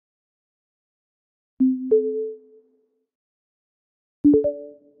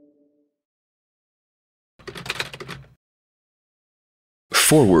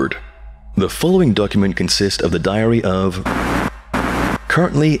Forward. The following document consists of the diary of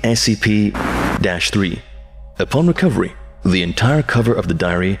currently SCP-3. Upon recovery, the entire cover of the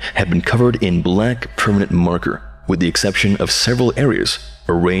diary had been covered in black permanent marker, with the exception of several areas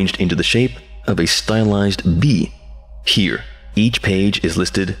arranged into the shape of a stylized B. Here, each page is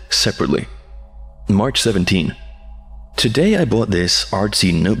listed separately. March 17. Today I bought this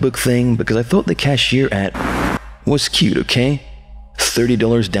artsy notebook thing because I thought the cashier at was cute, okay?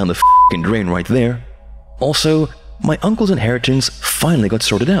 $30 down the f***ing drain right there. Also, my uncle's inheritance finally got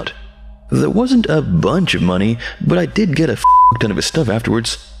sorted out. There wasn't a bunch of money, but I did get a ton of his stuff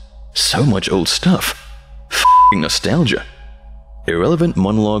afterwards. So much old stuff. F***ing nostalgia. Irrelevant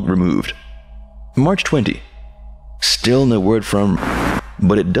monologue removed. March 20. Still no word from,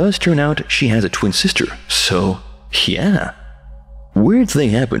 but it does turn out she has a twin sister, so yeah. Weird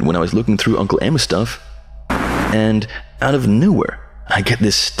thing happened when I was looking through Uncle M's stuff, and out of nowhere, I get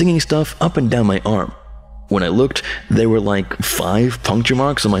this stinging stuff up and down my arm. When I looked, there were like 5 puncture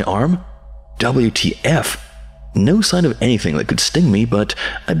marks on my arm. WTF. No sign of anything that could sting me, but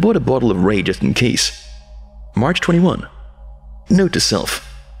I bought a bottle of Ray just in case. March 21. Note to self.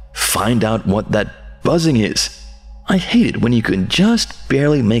 Find out what that buzzing is. I hate it when you can just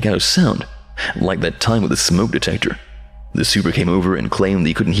barely make out a sound, like that time with the smoke detector. The super came over and claimed that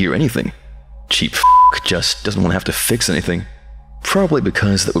he couldn't hear anything. Cheap just doesn't want to have to fix anything. Probably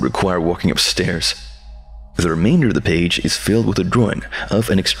because that would require walking upstairs. The remainder of the page is filled with a drawing of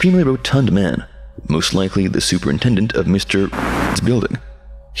an extremely rotund man, most likely the superintendent of Mr. **''s building.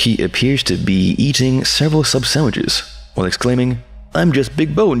 He appears to be eating several sub-sandwiches, while exclaiming, "I'm just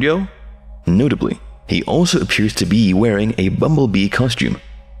big boned, yo!" Notably, he also appears to be wearing a bumblebee costume.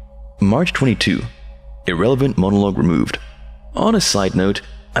 March 22. Irrelevant monologue removed. On a side note,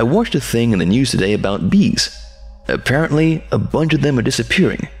 I watched a thing in the news today about bees. Apparently, a bunch of them are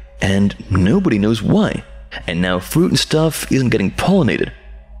disappearing, and nobody knows why. And now fruit and stuff isn't getting pollinated,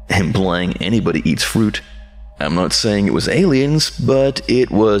 implying anybody eats fruit. I'm not saying it was aliens, but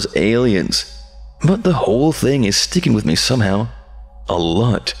it was aliens. But the whole thing is sticking with me somehow. A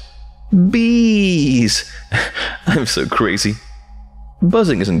lot. Bees! I'm so crazy.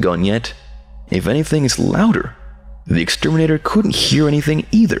 Buzzing isn't gone yet. If anything, it's louder. The exterminator couldn't hear anything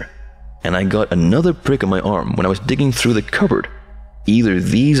either. And I got another prick on my arm when I was digging through the cupboard. Either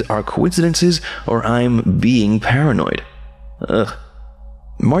these are coincidences or I'm being paranoid. Ugh.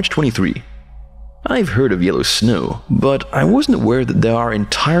 March 23. I've heard of yellow snow, but I wasn't aware that there are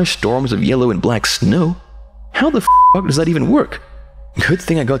entire storms of yellow and black snow. How the f*** does that even work? Good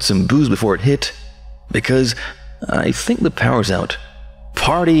thing I got some booze before it hit, because I think the power's out.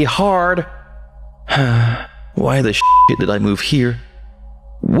 Party hard! Why the shit did I move here?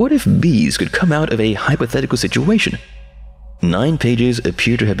 What if bees could come out of a hypothetical situation? 9 pages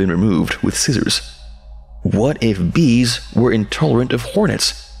appear to have been removed with scissors. What if bees were intolerant of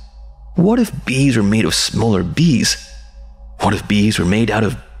hornets? What if bees were made of smaller bees? What if bees were made out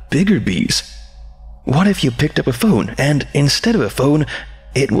of bigger bees? What if you picked up a phone and instead of a phone,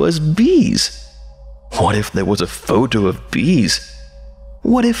 it was bees? What if there was a photo of bees?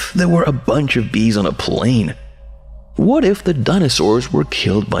 What if there were a bunch of bees on a plane? What if the dinosaurs were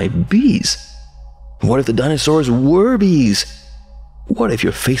killed by bees? What if the dinosaurs were bees? What if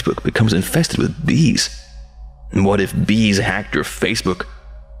your Facebook becomes infested with bees? What if bees hacked your Facebook?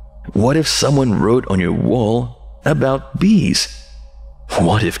 What if someone wrote on your wall about bees?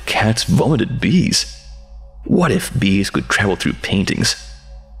 What if cats vomited bees? What if bees could travel through paintings?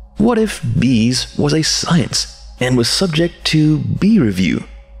 What if bees was a science and was subject to bee review?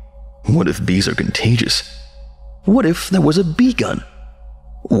 What if bees are contagious? What if there was a bee gun?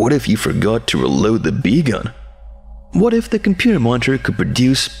 What if you forgot to reload the bee gun? What if the computer monitor could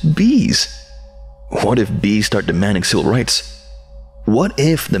produce bees? What if bees start demanding civil rights? What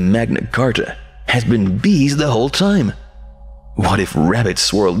if the Magna Carta has been bees the whole time? What if rabbits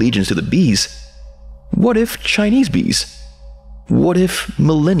swore allegiance to the bees? What if Chinese bees? What if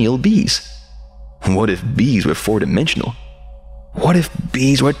millennial bees? What if bees were 4-dimensional? What if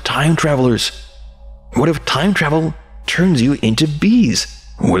bees were time travelers? What if time travel turns you into bees?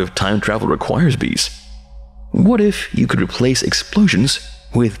 What if time travel requires bees? What if you could replace explosions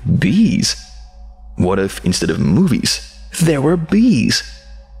with bees? What if instead of movies, there were bees?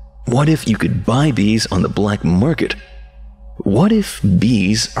 What if you could buy bees on the black market? What if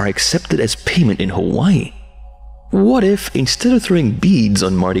bees are accepted as payment in Hawaii? What if instead of throwing beads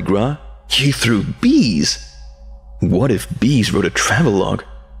on Mardi Gras, you threw bees? What if bees wrote a travelogue?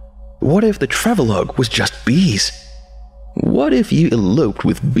 What if the travelogue was just bees? What if you eloped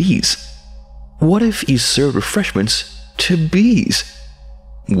with bees? What if you served refreshments to bees?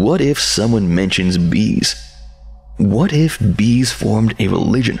 What if someone mentions bees? What if bees formed a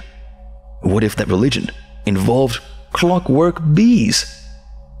religion? What if that religion involved clockwork bees?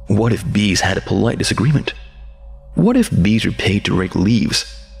 What if bees had a polite disagreement? What if bees were paid to rake leaves?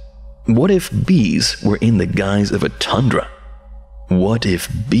 What if bees were in the guise of a tundra? What if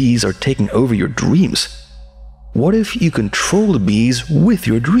bees are taking over your dreams? What if you control the bees with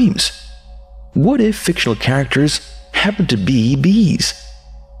your dreams? What if fictional characters happen to be bees?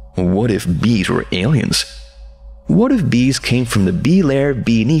 What if bees were aliens? What if bees came from the bee lair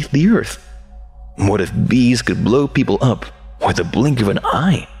beneath the earth? What if bees could blow people up with a blink of an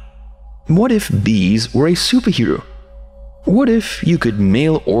eye? What if bees were a superhero? What if you could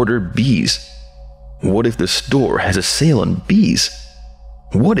mail order bees? What if the store has a sale on bees?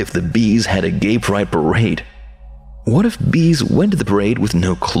 What if the bees had a gay pride parade? What if bees went to the parade with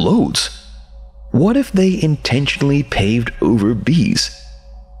no clothes? What if they intentionally paved over bees?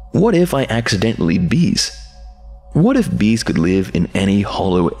 What if I accidentally bees? What if bees could live in any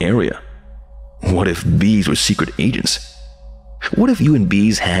hollow area? What if bees were secret agents? What if you and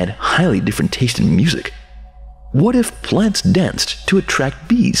bees had highly different taste in music? What if plants danced to attract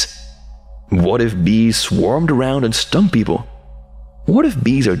bees? What if bees swarmed around and stung people? What if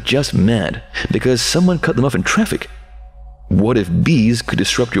bees are just mad because someone cut them off in traffic? What if bees could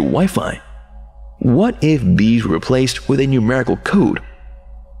disrupt your Wi-Fi? What if bees were replaced with a numerical code?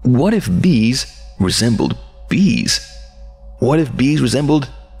 What if bees resembled bees? What if bees resembled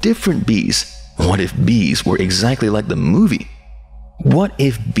different bees? What if bees were exactly like the movie? What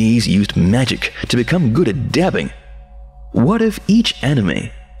if bees used magic to become good at dabbing? What if each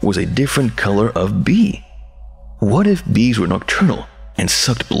anime was a different color of bee? What if bees were nocturnal and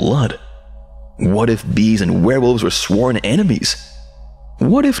sucked blood? What if bees and werewolves were sworn enemies?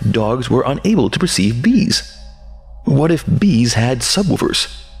 What if dogs were unable to perceive bees? What if bees had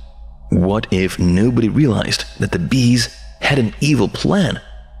subwoofers? What if nobody realized that the bees had an evil plan?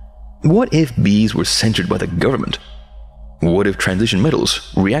 What if bees were censored by the government? What if transition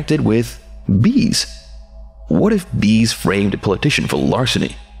metals reacted with bees? What if bees framed a politician for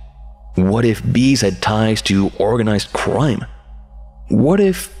larceny? What if bees had ties to organized crime? What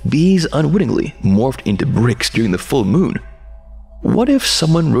if bees unwittingly morphed into bricks during the full moon? What if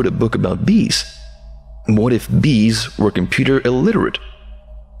someone wrote a book about bees? What if bees were computer illiterate?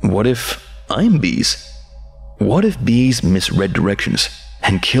 What if I'm bees? What if bees misread directions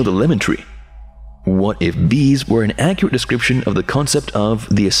and killed a lemon tree? What if bees were an accurate description of the concept of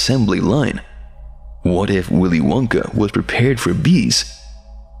the assembly line? What if Willy Wonka was prepared for bees?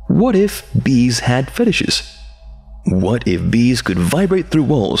 What if bees had fetishes? What if bees could vibrate through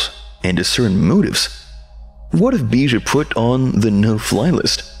walls and discern motives? What if bees were put on the no-fly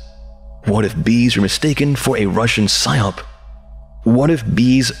list? What if bees were mistaken for a Russian psyop? What if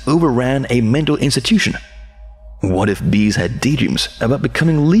bees overran a mental institution? What if bees had daydreams about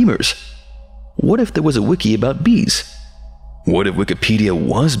becoming lemurs? What if there was a wiki about bees? What if Wikipedia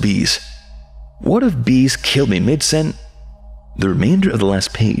was bees? What if bees killed me mid-sentence? The remainder of the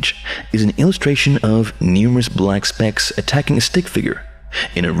last page is an illustration of numerous black specks attacking a stick figure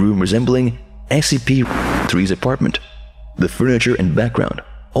in a room resembling SCP-3's apartment. The furniture and background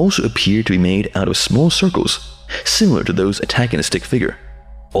also appear to be made out of small circles, similar to those attacking a stick figure.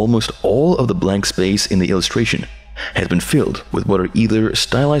 Almost all of the blank space in the illustration has been filled with what are either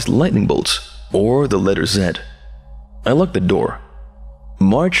stylized lightning bolts or the letter Z. I locked the door.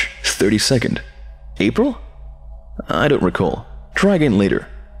 March 32nd. April? I don't recall. Try again later.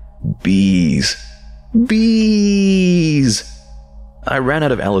 Bees. Bees! I ran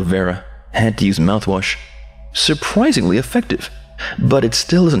out of aloe vera, had to use mouthwash. Surprisingly effective, but it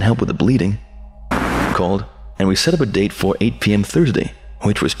still doesn't help with the bleeding. Called, and we set up a date for 8 p.m. Thursday,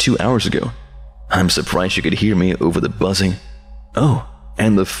 which was 2 hours ago. I'm surprised you could hear me over the buzzing. Oh,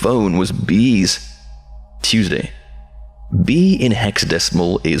 and the phone was bees. Tuesday. B in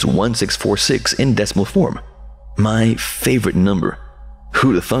hexadecimal is 1646 in decimal form. My favorite number.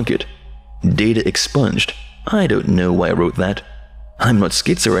 Who'da thunk it? Data expunged. I don't know why I wrote that. I'm not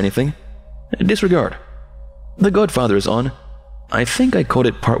schizo or anything. Disregard. The Godfather is on. I think I caught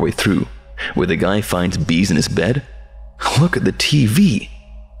it partway through, where the guy finds bees in his bed. Look at the TV.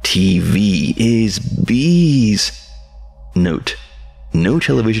 TV is bees. Note: no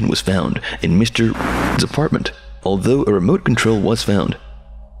television was found in Mr.'s apartment, although a remote control was found.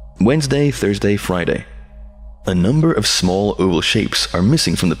 Wednesday, Thursday, Friday. A number of small oval shapes are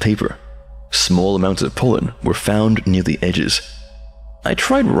missing from the paper. Small amounts of pollen were found near the edges. I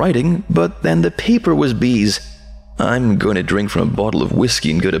tried writing, but then the paper was bees. I'm going to drink from a bottle of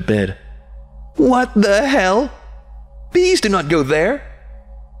whiskey and go to bed. What the hell? Bees do not go there!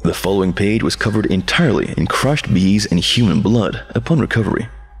 The following page was covered entirely in crushed bees and human blood upon recovery.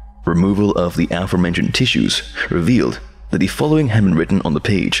 Removal of the aforementioned tissues revealed that the following had been written on the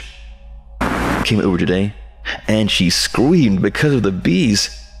page. Came over today, and she screamed because of the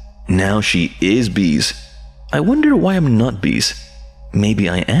bees. Now she is bees. I wonder why I'm not bees. Maybe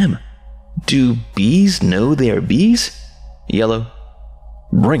I am. Do bees know they are bees? Yellow.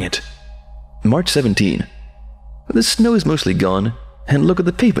 Bring it. March 17. The snow is mostly gone, and look at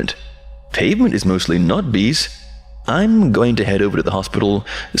the pavement. Pavement is mostly not bees. I'm going to head over to the hospital,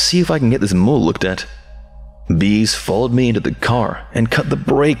 see if I can get this mole looked at. Bees followed me into the car and cut the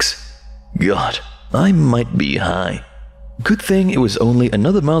brakes. God, I might be high. Good thing it was only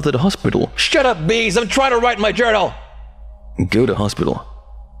another mile to the hospital. Shut up, bees! I'm trying to write my journal! Go to hospital.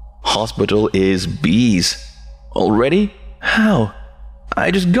 Hospital is bees. Already? How?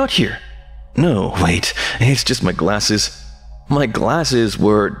 I just got here. No, wait, it's just my glasses. My glasses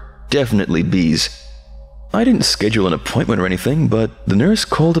were definitely bees. I didn't schedule an appointment or anything, but the nurse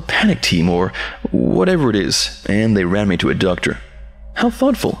called a panic team or whatever it is, and they ran me to a doctor. How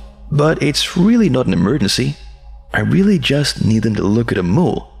thoughtful, but it's really not an emergency. I really just need them to look at a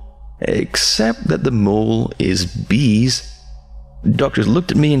mole, except that the mole is bees. Doctors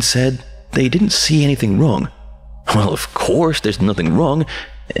looked at me and said they didn't see anything wrong. Well, of course there's nothing wrong,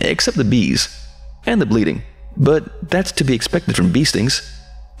 except the bees and the bleeding, but that's to be expected from bee stings.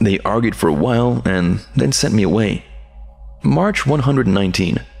 They argued for a while and then sent me away. March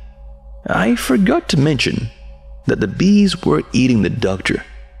 119. I forgot to mention that the bees were eating the doctor.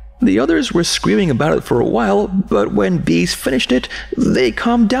 The others were screaming about it for a while, but when bees finished it, they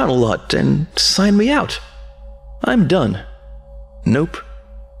calmed down a lot and signed me out. I'm done. Nope.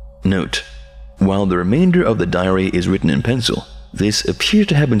 Note. While the remainder of the diary is written in pencil, this appears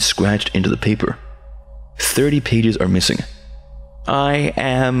to have been scratched into the paper. 30 pages are missing. I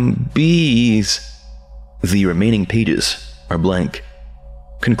am bees. The remaining pages are blank.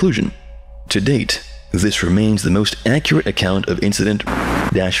 Conclusion. To date, this remains the most accurate account of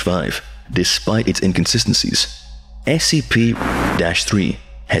Incident-5, despite its inconsistencies. SCP-3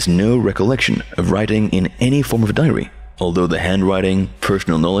 has no recollection of writing in any form of diary, although the handwriting,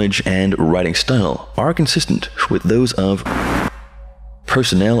 personal knowledge, and writing style are consistent with those of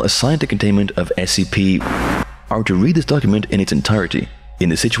personnel assigned to containment of SCP are to read this document in its entirety. In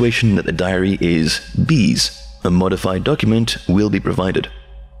the situation that the diary is bees, a modified document will be provided.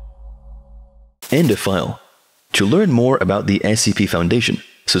 End of file. To learn more about the SCP Foundation,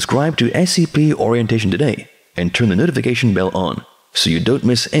 subscribe to SCP Orientation today and turn the notification bell on so you don't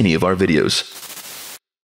miss any of our videos.